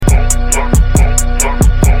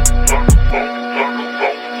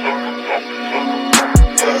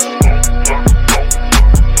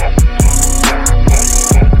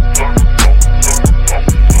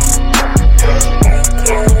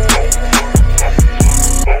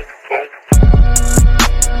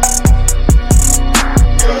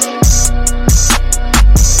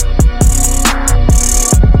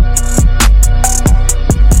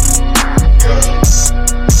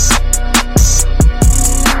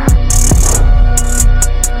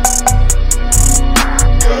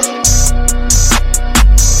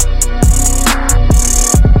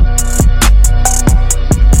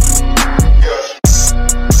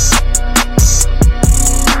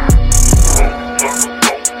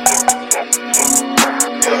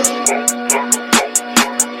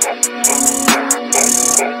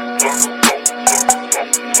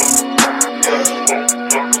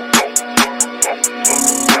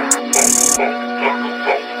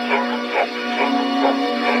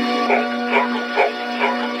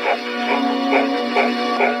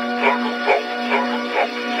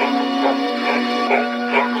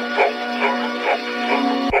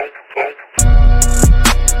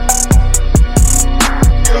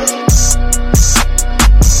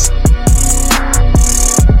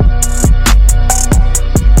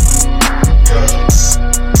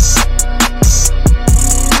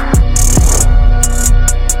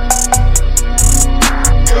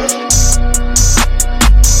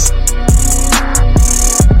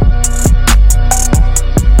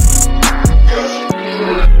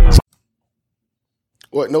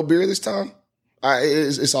What? No beer this time?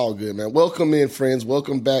 It's all good, man. Welcome in, friends.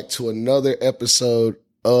 Welcome back to another episode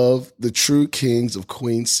of the True Kings of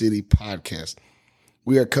Queen City podcast.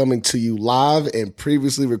 We are coming to you live and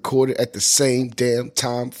previously recorded at the same damn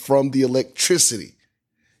time from the electricity.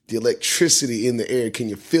 The electricity in the air. Can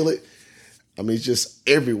you feel it? I mean, it's just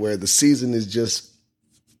everywhere. The season is just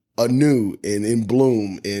anew and in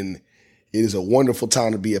bloom, and it is a wonderful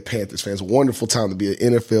time to be a Panthers fan. It's a wonderful time to be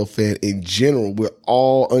an NFL fan in general. We're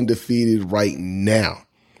all undefeated right now.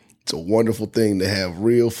 It's a wonderful thing to have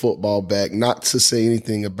real football back. Not to say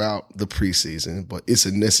anything about the preseason, but it's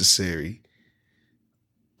a necessary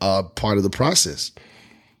part of the process.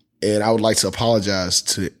 And I would like to apologize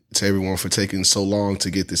to everyone for taking so long to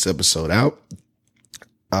get this episode out.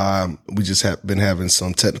 We just have been having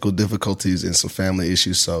some technical difficulties and some family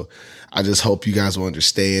issues. So I just hope you guys will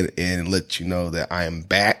understand and let you know that I am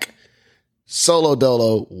back. Solo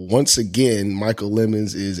dolo. Once again, Michael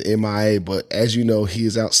Lemons is MIA, but as you know, he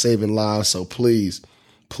is out saving lives. So please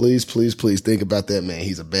think about that man.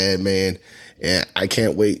 He's a bad man, and I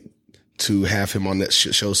can't wait to have him on that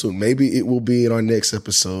show soon. Maybe it will be in our next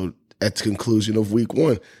episode at the conclusion of week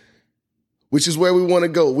 1. Which is where we want to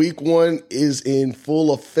go. Week 1 is in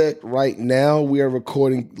full effect right now. We are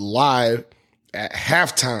recording live at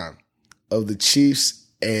halftime of the Chiefs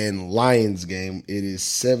and Lions game. It is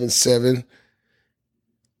 7-7.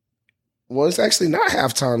 Well, it's actually not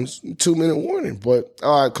halftime. It's 2-minute warning, but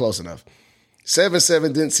all right, close enough.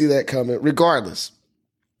 7-7, didn't see that coming. Regardless,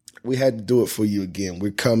 we had to do it for you again.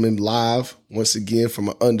 We're coming live once again from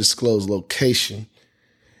an undisclosed location,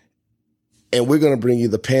 and we're going to bring you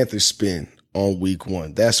the Panthers spin on week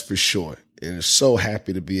 1. That's for sure. And I'm so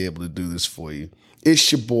happy to be able to do this for you.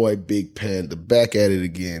 It's your boy, Big Panda, back at it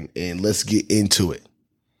again, and let's get into it.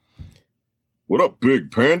 What up,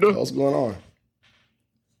 Big Panda? What's going on?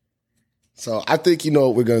 So I think you know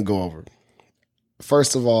what we're going to go over.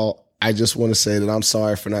 First of all, I just want to say that I'm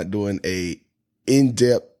sorry for not doing a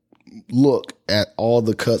in-depth look at all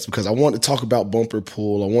the cuts because I want to talk about bumper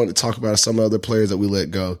pool. I want to talk about some other players that we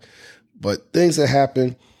let go. But things that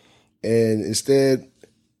happen, and instead,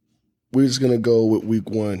 we're just going to go with week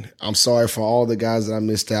 1. I'm sorry for all the guys that I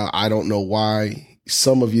missed out. I don't know why.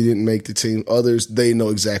 Some of you didn't make the team. Others, they know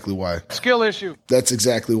exactly why. Skill issue. That's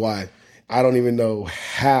exactly why. I don't even know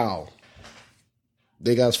how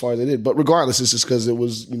they got as far as they did. But regardless, it's just because it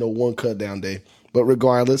was, one cut down day. But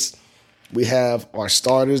regardless, we have our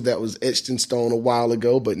starters that was etched in stone a while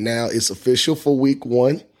ago, but now it's official for week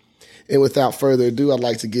 1. And without further ado, I'd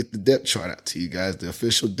like to get the depth chart out to you guys, the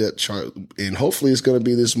official depth chart. And hopefully it's going to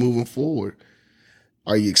be this moving forward.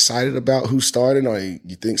 Are you excited about who started? Or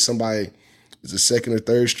you think somebody is a second or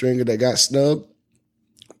third stringer that got snubbed?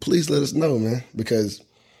 Please let us know, man, because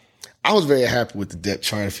I was very happy with the depth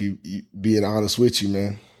chart, if you being honest with you,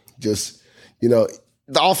 man. Just, the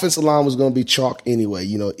offensive line was going to be chalk anyway.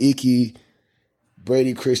 Icky,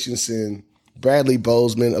 Brady Christensen, Bradley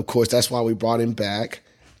Bozeman. Of course, that's why we brought him back.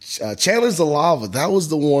 Chandler Zalava, that was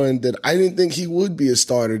the one that I didn't think he would be a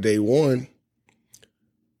starter day 1.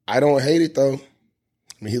 I don't hate it, though. I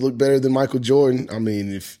mean, he looked better than Michael Jordan. I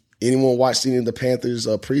mean, if anyone watched any of the Panthers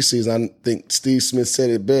preseason, I think Steve Smith said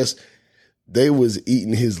it best. They was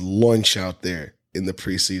eating his lunch out there in the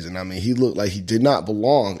preseason. I mean, he looked like he did not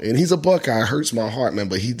belong. And he's a Buckeye. It hurts my heart, man,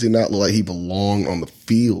 but he did not look like he belonged on the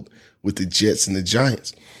field with the Jets and the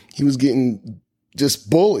Giants. He was getting just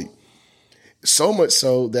bullied. So much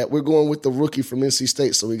so that we're going with the rookie from NC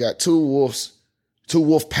State. So we got two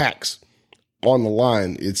wolf packs on the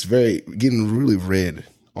line. It's getting really red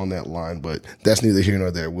on that line, but that's neither here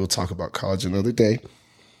nor there. We'll talk about college another day.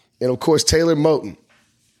 And of course, Taylor Moton.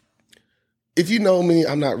 If you know me,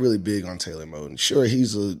 I'm not really big on Taylor Moton. Sure,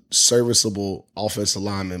 he's a serviceable offensive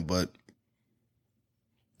lineman, but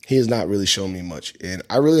he has not really shown me much. And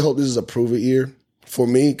I really hope this is a prove it year for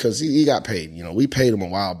me because he got paid. We paid him a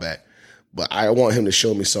while back. But I want him to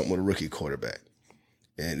show me something with a rookie quarterback.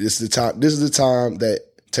 And this is the time that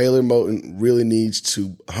Taylor Moton really needs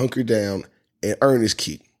to hunker down and earn his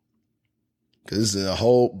keep. Because this is a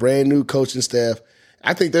whole brand new coaching staff.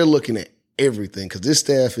 I think they're looking at everything because this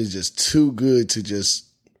staff is just too good to just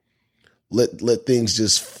let things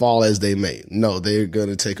just fall as they may. No, they're going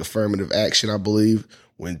to take affirmative action, I believe.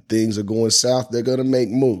 When things are going south, they're going to make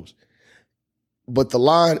moves. But the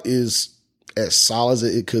line is as solid as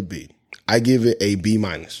it could be. I give it a B-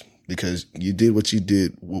 because you did what you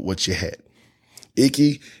did with what you had.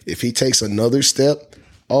 Icky, if he takes another step,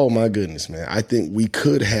 oh my goodness, man. I think we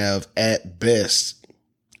could have at best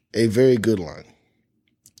a very good line.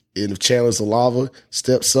 And if Chandler Zalava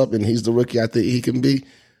steps up and he's the rookie I think he can be,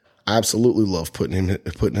 I absolutely love putting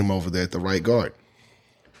him over there at the right guard.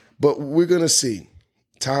 But we're going to see.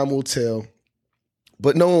 Time will tell.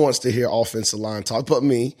 But no one wants to hear offensive line talk but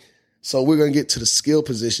me. So we're going to get to the skill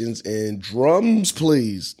positions, and drums,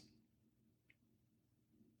 please.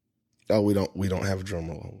 Oh, we don't have a drum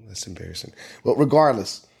roll. That's embarrassing. But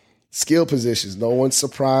regardless, skill positions. No one's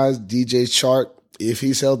surprised. DJ Chark, if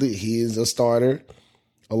he's healthy, he is a starter,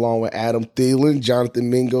 along with Adam Thielen, Jonathan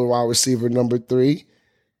Mingo, wide receiver number 3,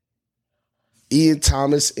 Ian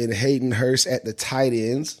Thomas and Hayden Hurst at the tight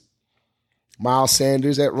ends, Miles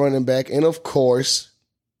Sanders at running back, and of course,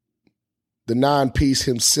 the 9-piece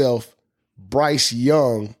himself, Bryce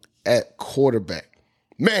Young at quarterback.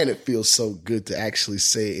 Man, it feels so good to actually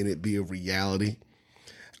say it and it be a reality.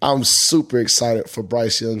 I'm super excited for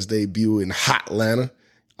Bryce Young's debut in hot Atlanta.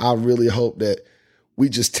 I really hope that we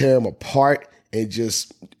just tear him apart and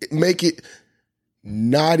just make it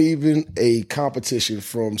not even a competition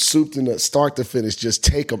from soup to nuts, start to finish. Just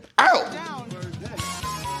take him out.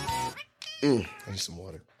 I need some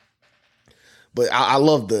water. But I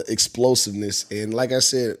love the explosiveness. And like I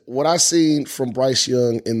said, what I seen from Bryce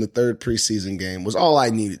Young in the 3rd preseason game was all I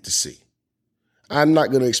needed to see. I'm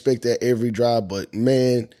not going to expect that every drive, but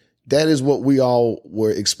man, that is what we all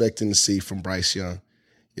were expecting to see from Bryce Young.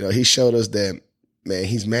 You know, he showed us that, man,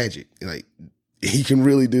 he's magic. Like, he can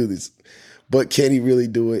really do this. But can he really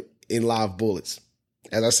do it in live bullets?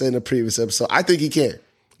 As I said in the previous episode, I think he can.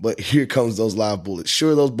 But here comes those live bullets.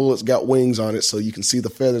 Sure, those bullets got wings on it, so you can see the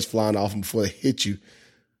feathers flying off them before they hit you.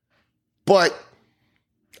 But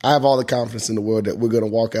I have all the confidence in the world that we're going to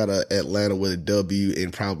walk out of Atlanta with a W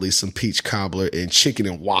and probably some peach cobbler and chicken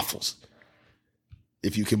and waffles.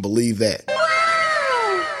 If you can believe that.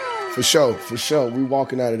 For sure. We're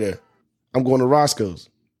walking out of there. I'm going to Roscoe's,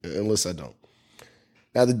 unless I don't.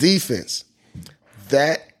 Now, the defense.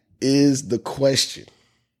 That is the question.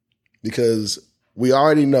 Because we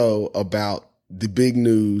already know about the big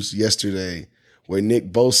news yesterday where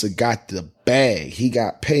Nick Bosa got the bag. He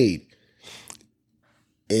got paid.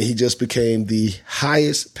 And he just became the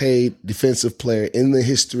highest paid defensive player in the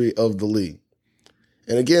history of the league.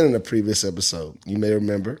 And again, in a previous episode, you may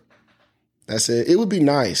remember, I said it would be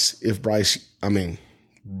nice if Brian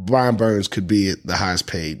Burns could be the highest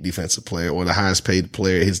paid defensive player or the highest paid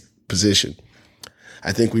player at his position.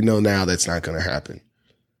 I think we know now that's not going to happen.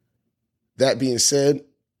 That being said,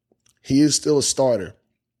 he is still a starter.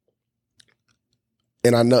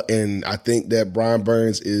 And I think that Brian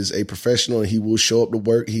Burns is a professional and he will show up to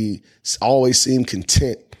work. He always seemed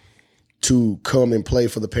content to come and play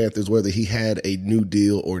for the Panthers, whether he had a new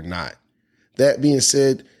deal or not. That being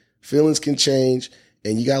said, feelings can change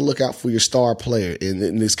and you got to look out for your star player. And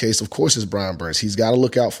in this case, of course, it's Brian Burns. He's got to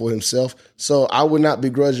look out for himself. So I would not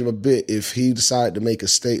begrudge him a bit if he decided to make a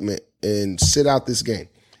statement and sit out this game.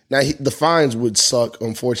 Now, the fines would suck,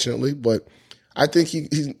 unfortunately, but I think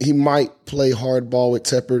he might play hardball with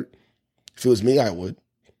Tepper. If it was me, I would.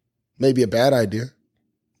 Maybe a bad idea,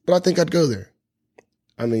 but I think I'd go there.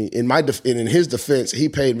 I mean, in his defense, he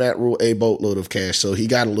paid Matt Rule a boatload of cash, so he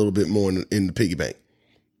got a little bit more in the piggy bank.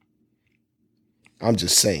 I'm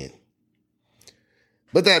just saying.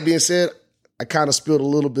 But that being said, I kind of spilled a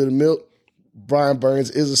little bit of milk. Brian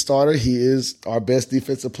Burns is a starter. He is our best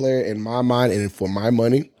defensive player in my mind and for my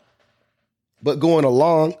money. But going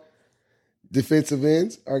along, defensive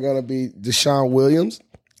ends are going to be Deshaun Williams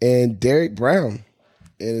and Derek Brown.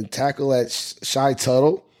 And a tackle at Shy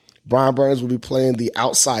Tuttle, Brian Burns will be playing the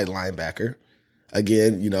outside linebacker.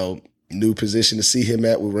 Again, new position to see him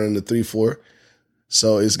at. We're running the 3-4.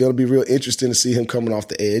 So it's going to be real interesting to see him coming off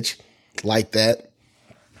the edge like that.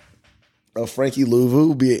 Frankie Louvu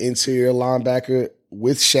will be an interior linebacker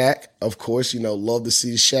with Shaq. Of course, love to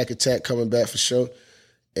see the Shaq attack coming back for sure.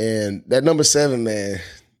 And that number 7, man,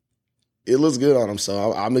 it looks good on him.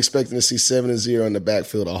 So I'm expecting to see 7-0 in the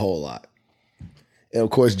backfield a whole lot. And, of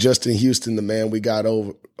course, Justin Houston, the man we got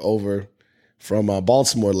over from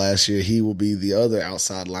Baltimore last year, he will be the other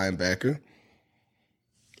outside linebacker.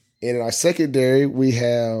 And in our secondary, we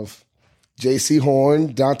have J.C.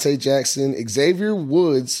 Horn, Dante Jackson, Xavier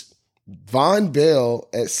Woods, Von Bell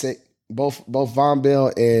at both Von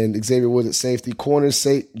Bell and Xavier Woods at safety. Corners,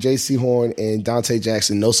 J.C. Horn and Dante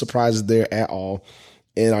Jackson. No surprises there at all.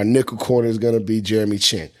 And our nickel corner is going to be Jeremy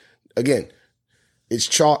Chin. Again, it's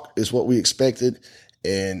chalk. It's what we expected.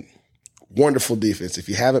 And wonderful defense. If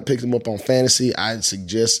you haven't picked them up on fantasy, I'd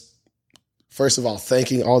suggest, first of all,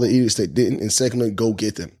 thanking all the idiots that didn't. And secondly, go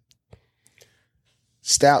get them.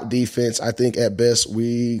 Stout defense. I think at best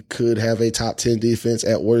we could have a top 10 defense.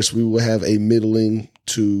 At worst, we will have a middling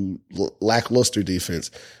to lackluster defense.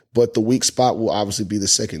 But the weak spot will obviously be the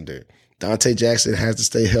secondary. Dante Jackson has to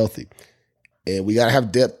stay healthy. And we got to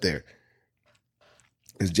have depth there.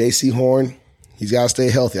 is J.C. Horn. He's got to stay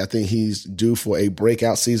healthy. I think he's due for a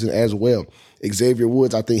breakout season as well. Xavier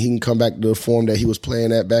Woods, I think he can come back to the form that he was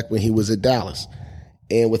playing at back when he was at Dallas.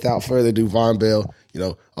 And without further ado, Von Bell,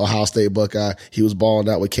 Ohio State Buckeye, he was balling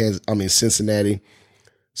out with Cincinnati.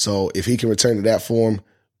 So if he can return to that form,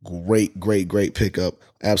 great pickup.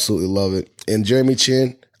 Absolutely love it. And Jeremy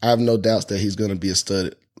Chin, I have no doubts that he's going to be a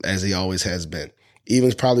stud as he always has been.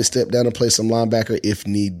 Even probably step down and play some linebacker if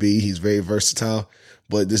need be. He's very versatile.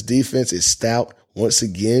 But this defense is stout. Once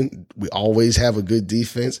again, we always have a good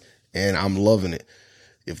defense, and I'm loving it.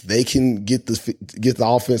 If they can get the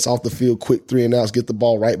offense off the field, quick 3 and outs, get the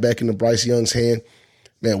ball right back into Bryce Young's hand,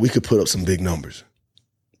 man, we could put up some big numbers.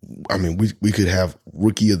 I mean, we could have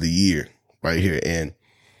Rookie of the Year right here. And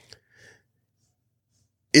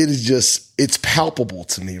it's palpable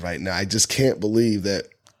to me right now. I just can't believe that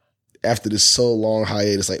after this so long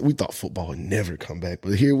hiatus, like we thought football would never come back,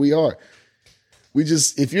 but here we are.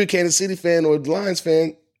 If you're a Kansas City fan or a Lions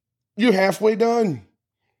fan, you're halfway done.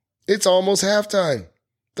 It's almost halftime.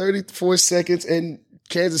 34 seconds, and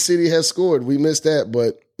Kansas City has scored. We missed that,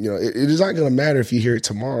 but it is not going to matter if you hear it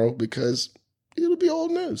tomorrow because it'll be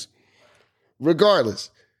old news. Regardless,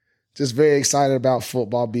 just very excited about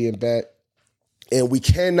football being back. And we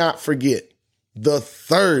cannot forget the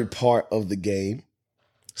third part of the game,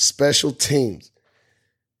 special teams.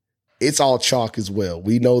 It's all chalk as well.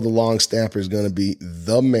 We know the long snapper is going to be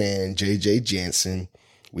the man, J.J. Jansen.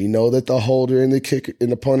 We know that the holder and the kicker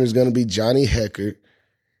and the punter is going to be Johnny Hecker.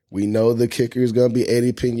 We know the kicker is going to be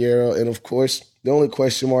Eddie Pinheiro. And, of course, the only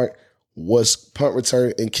question mark was punt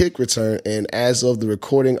return and kick return. And as of the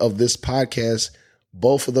recording of this podcast,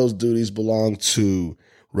 both of those duties belong to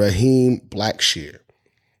Raheem Blackshear,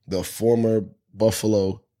 the former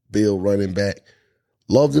Buffalo Bill running back.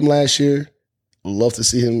 Loved him last year. Love to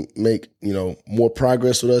see him make, more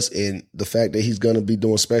progress with us. And the fact that he's going to be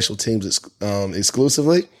doing special teams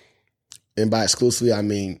exclusively. And by exclusively, I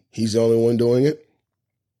mean he's the only one doing it.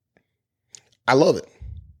 I love it.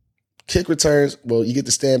 Kick returns, well, you get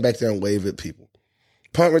to stand back there and wave at people.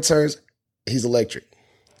 Punt returns, he's electric.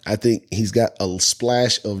 I think he's got a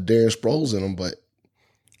splash of Darren Sproles in him, but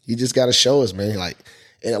you just got to show us, man.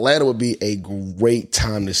 And Atlanta would be a great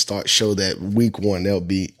time to show that week 1. That would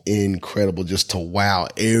be incredible just to wow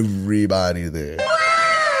everybody there.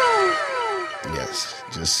 Yes,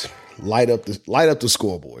 just light up the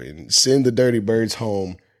scoreboard and send the Dirty Birds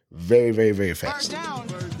home very, very, very fast.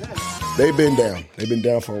 They've been down. They've been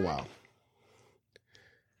down for a while.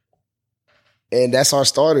 And that's our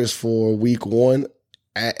starters for week 1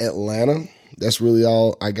 at Atlanta. That's really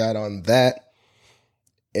all I got on that.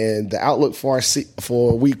 And the outlook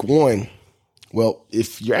for week 1, well,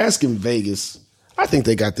 if you're asking Vegas, I think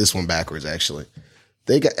they got this one backwards, actually.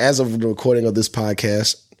 As of the recording of this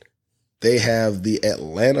podcast, they have the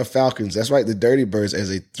Atlanta Falcons, that's right, the Dirty Birds, as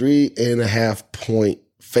a 3.5-point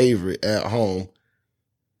favorite at home.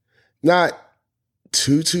 Not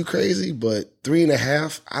too crazy, but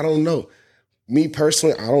 3.5, I don't know. Me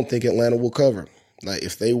personally, I don't think Atlanta will cover. Like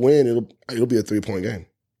if they win, it'll be a 3-point game.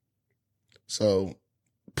 So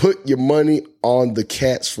put your money on the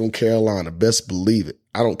Cats from Carolina. Best believe it.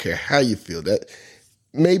 I don't care how you feel. That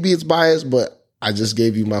maybe it's biased, but I just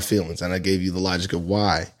gave you my feelings and I gave you the logic of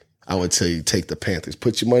why I would tell you take the Panthers.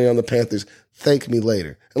 Put your money on the Panthers. Thank me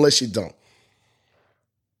later, unless you don't.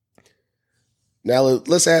 Now,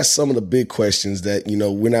 let's ask some of the big questions that,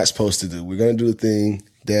 we're not supposed to do. We're going to do the thing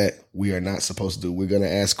that we are not supposed to do. We're going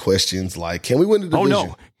to ask questions like, can we win the division? Oh,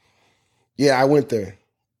 no. Yeah, I went there.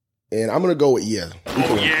 And I'm going to go with yeah.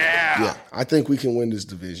 Yeah, I think we can win this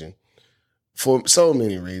division for so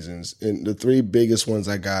many reasons. And the 3 biggest ones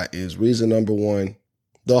I got is reason number 1,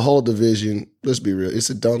 the whole division, let's be real, it's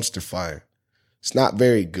a dumpster fire. It's not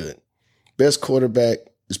very good. Best quarterback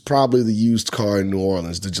is probably the used car in New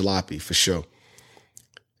Orleans, the jalopy, for sure.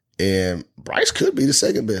 And Bryce could be the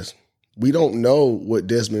second best. We don't know what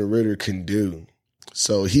Desmond Ridder can do.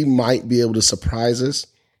 So he might be able to surprise us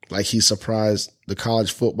like he surprised the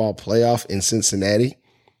college football playoff in Cincinnati.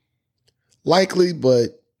 Likely,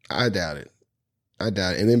 but I doubt it. And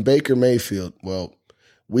then Baker Mayfield. Well,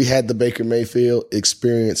 we had the Baker Mayfield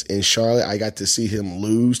experience in Charlotte. I got to see him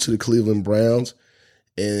lose to the Cleveland Browns.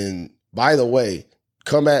 And by the way,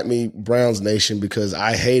 come at me, Browns Nation, because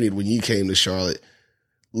I hated when you came to Charlotte.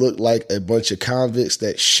 Looked like a bunch of convicts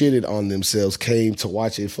that shitted on themselves came to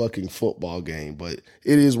watch a fucking football game. But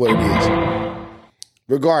it is what it is.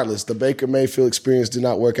 Regardless, the Baker Mayfield experience did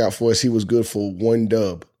not work out for us. He was good for 1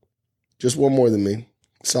 dub. Just 1 more than me.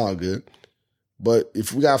 It's all good. But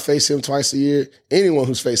if we got to face him twice a year, anyone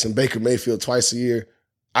who's facing Baker Mayfield twice a year,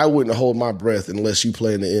 I wouldn't hold my breath unless you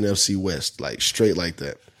play in the NFC West, like straight like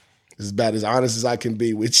that. It's about as honest as I can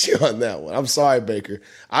be with you on that one. I'm sorry, Baker.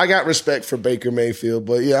 I got respect for Baker Mayfield,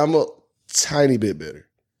 but yeah, I'm a tiny bit bitter.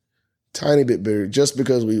 Tiny bit bitter just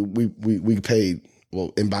because we paid,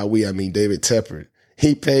 well, and by we I mean David Tepper.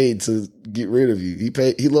 He paid to get rid of you.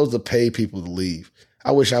 He loves to pay people to leave.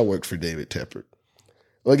 I wish I worked for David Tepper.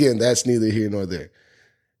 Well, again, that's neither here nor there.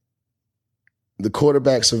 The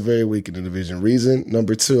quarterbacks are very weak in the division. Reason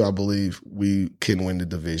number 2, I believe we can win the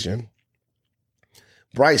division.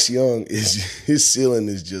 Bryce Young his ceiling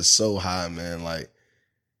is just so high, man. Like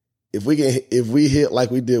if we hit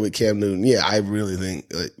like we did with Cam Newton, yeah, I really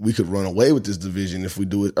think we could run away with this division if we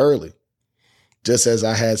do it early. Just as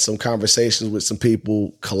I had some conversations with some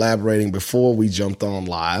people collaborating before we jumped on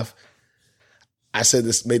live, I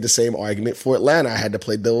made the same argument for Atlanta. I had to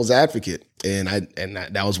play devil's advocate, and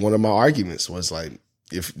that was one of my arguments. Was like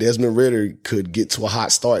if Desmond Ridder could get to a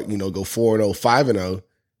hot start, go 4-0, 5-0,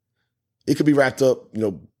 it could be wrapped up,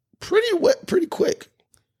 pretty quick.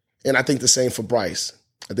 And I think the same for Bryce.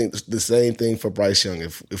 I think the same thing for Bryce Young.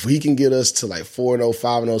 If he can get us to like 4-0,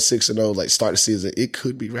 5-0, 6-0, like start the season, it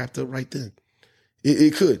could be wrapped up right then.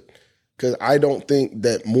 It could, because I don't think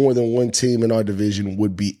that more than one team in our division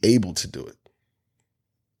would be able to do it.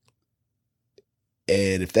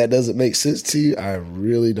 And if that doesn't make sense to you, I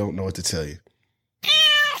really don't know what to tell you.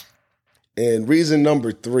 And reason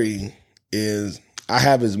number 3 is I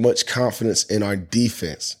have as much confidence in our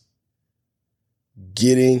defense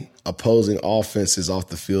getting opposing offenses off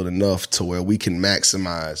the field enough to where we can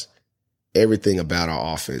maximize everything about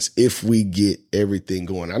our offense if we get everything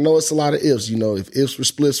going. I know it's a lot of ifs. If ifs were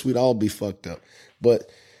splits, we'd all be fucked up. But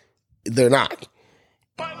they're not.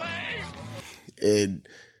 And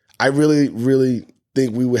I really, really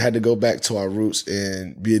think we would have to go back to our roots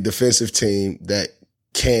and be a defensive team that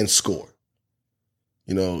can score.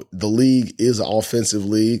 The league is an offensive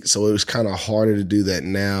league, so it was kind of harder to do that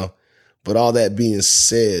now. But all that being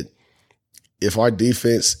said, if our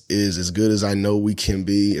defense is as good as I know we can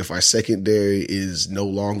be, if our secondary is no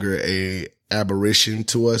longer a aberration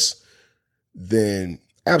to us, then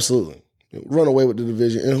absolutely run away with the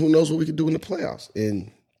division. And who knows what we can do in the playoffs.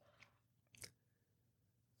 And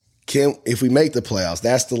if we make the playoffs,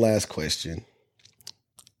 that's the last question.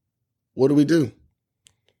 What do we do?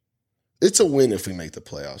 It's a win if we make the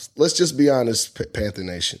playoffs. Let's just be honest, Panther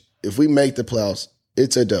Nation. If we make the playoffs,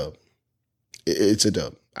 it's a dub. It's a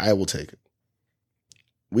dub. I will take it.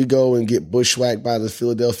 We go and get bushwhacked by the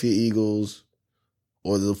Philadelphia Eagles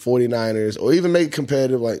or the 49ers, or even make it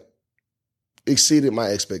competitive, like exceeded my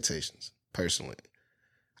expectations, personally.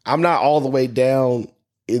 I'm not all the way down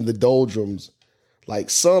in the doldrums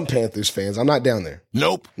like some Panthers fans. I'm not down there.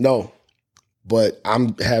 Nope. No. But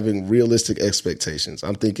I'm having realistic expectations.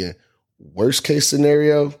 I'm thinking worst case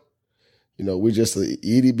scenario, we're just an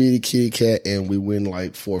itty bitty kitty cat and we win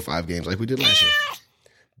like 4 or 5 games like we did last year.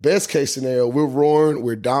 Best case scenario, we're roaring,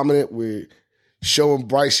 we're dominant, we're showing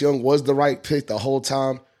Bryce Young was the right pick the whole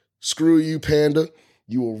time. Screw you, Panda.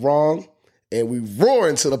 You were wrong. And we roar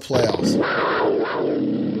into the playoffs.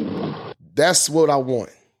 That's what I want.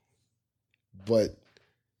 But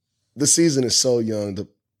the season is so young.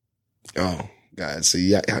 Oh, God.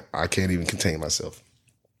 See, I can't even contain myself.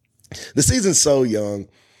 The season's so young,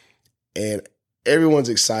 and everyone's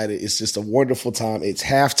excited. It's just a wonderful time. It's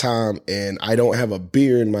halftime, and I don't have a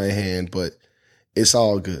beer in my hand, but it's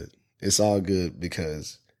all good. It's all good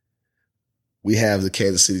because we have the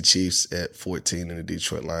Kansas City Chiefs at 14 and the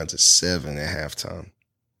Detroit Lions at 7 at halftime.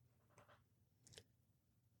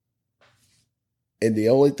 And the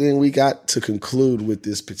only thing we got to conclude with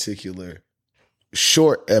this particular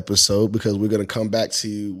short episode, because we're going to come back to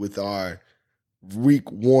you with our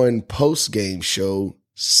Week 1 post-game show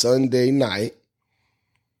Sunday night.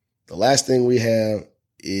 The last thing we have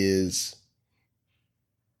is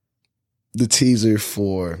the teaser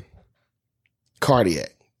for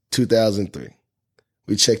Cardiac 2003.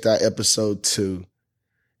 We checked out episode 2,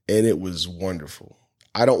 and it was wonderful.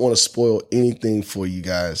 I don't want to spoil anything for you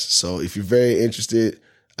guys. So if you're very interested,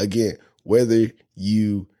 again, whether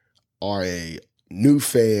you are a new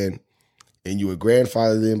fan and you were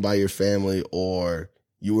grandfathered in by your family, or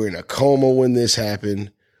you were in a coma when this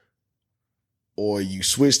happened, or you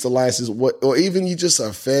switched alliances, or even you just are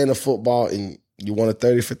a fan of football and you want a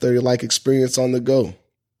 30 for 30 like experience on the go,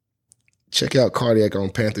 check out Cardiac on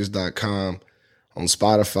Panthers.com, on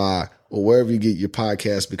Spotify, or wherever you get your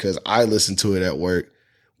podcast, because I listen to it at work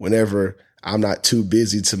whenever I'm not too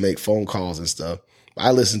busy to make phone calls and stuff. I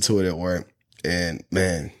listen to it at work, and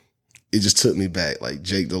man, it just took me back. Like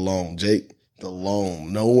Jake Delhomme. Jake the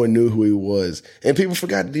loan. No one knew who he was. And people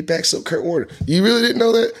forgot that he backs up Kurt Warner. You really didn't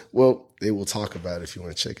know that? Well, they will talk about it if you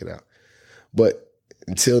want to check it out. But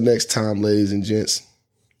until next time, ladies and gents,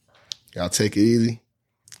 y'all take it easy.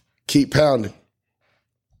 Keep pounding.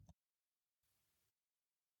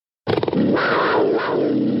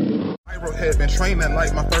 Head been training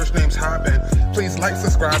like my first name's Hoppin'. Please like,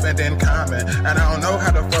 subscribe, and then comment. And I don't know how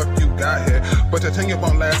the fuck you got here, but your tenure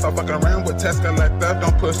won't last. I'll fuck around with test collector.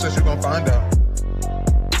 Don't push this, you gon' find out.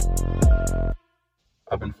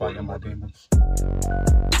 I've been fighting my demons.